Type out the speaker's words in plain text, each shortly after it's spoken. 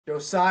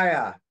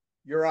Josiah,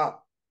 you're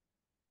up.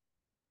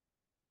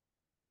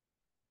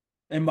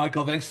 And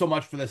Michael, thanks so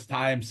much for this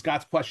time.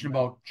 Scott's question Yeah.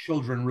 about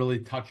children really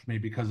touched me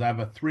because I have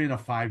a 3 and a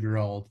 5 year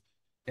old,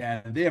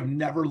 and they have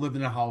never lived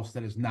in a house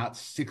that is not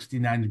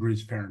 69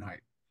 degrees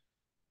Fahrenheit.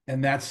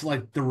 And that's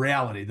like the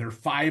reality. They're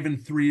 5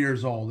 and 3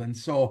 years old. And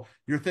so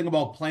you're thinking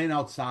about playing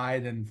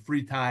outside and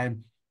free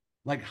time.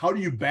 Like, how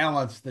do you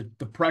balance the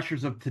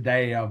pressures of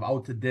today of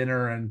out to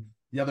dinner and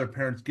the other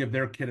parents give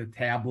their kid a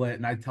tablet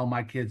and I tell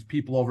my kids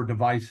people over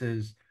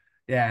devices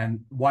and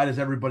why does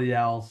everybody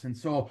else? And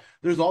so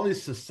there's all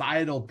these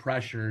societal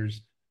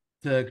pressures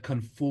to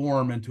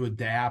conform and to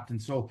adapt.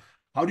 And so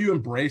how do you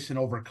embrace and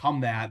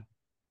overcome that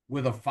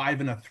with a 5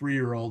 and a 3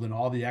 year old and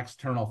all the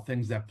external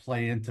things that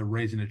play into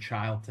raising a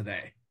child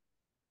today?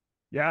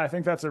 Yeah, I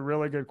think that's a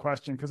really good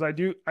question because I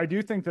do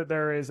think that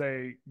there is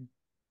a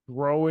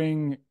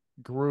growing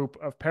group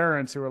of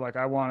parents who are like,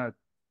 I want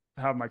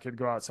to have my kid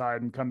go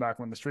outside and come back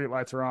when the street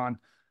lights are on.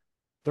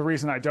 The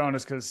reason I don't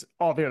is because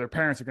all the other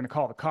parents are going to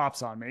call the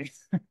cops on me,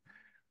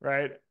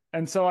 right?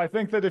 And so I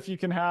think that if you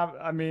can have,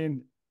 I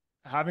mean,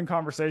 having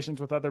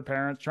conversations with other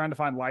parents, trying to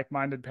find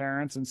like-minded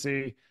parents and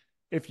see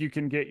if you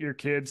can get your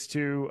kids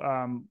to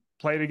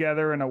play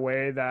together in a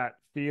way that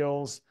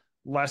feels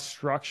less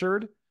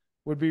structured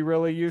would be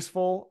really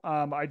useful.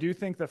 I do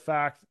think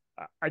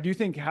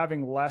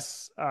having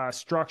less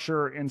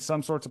structure in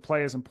some sorts of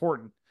play is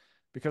important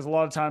because a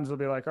lot of times they'll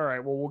be like, all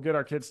right, well, we'll get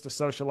our kids to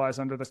socialize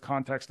under this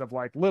context of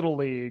like little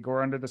league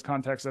or under this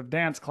context of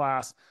dance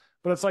class.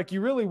 But it's like you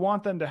really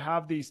want them to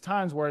have these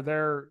times where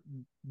they're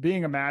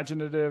being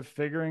imaginative,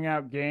 figuring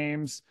out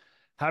games,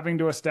 having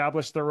to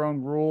establish their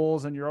own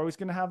rules. And you're always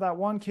going to have that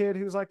one kid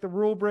who's like the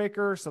rule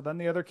breaker. So then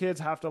the other kids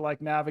have to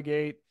like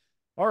navigate.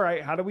 All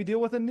right, how do we deal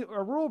with a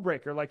rule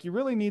breaker? Like you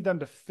really need them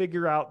to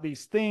figure out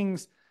these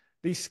things,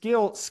 these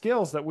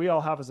skills that we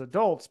all have as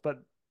adults, but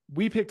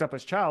we picked up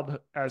as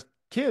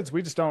kids.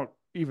 We just don't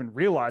even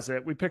realize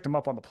it. We picked them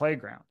up on the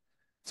playground.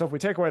 So if we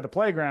take away the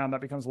playground,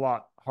 that becomes a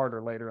lot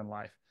harder later in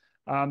life.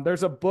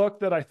 There's a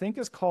book that I think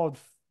is called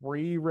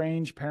Free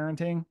Range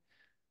Parenting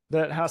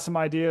that has some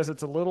ideas.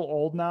 It's a little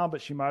old now,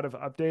 but she might have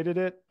updated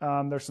it.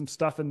 There's some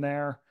stuff in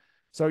there.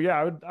 So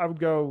yeah, I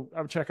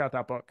would check out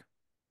that book.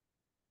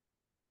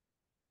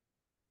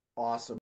 Awesome.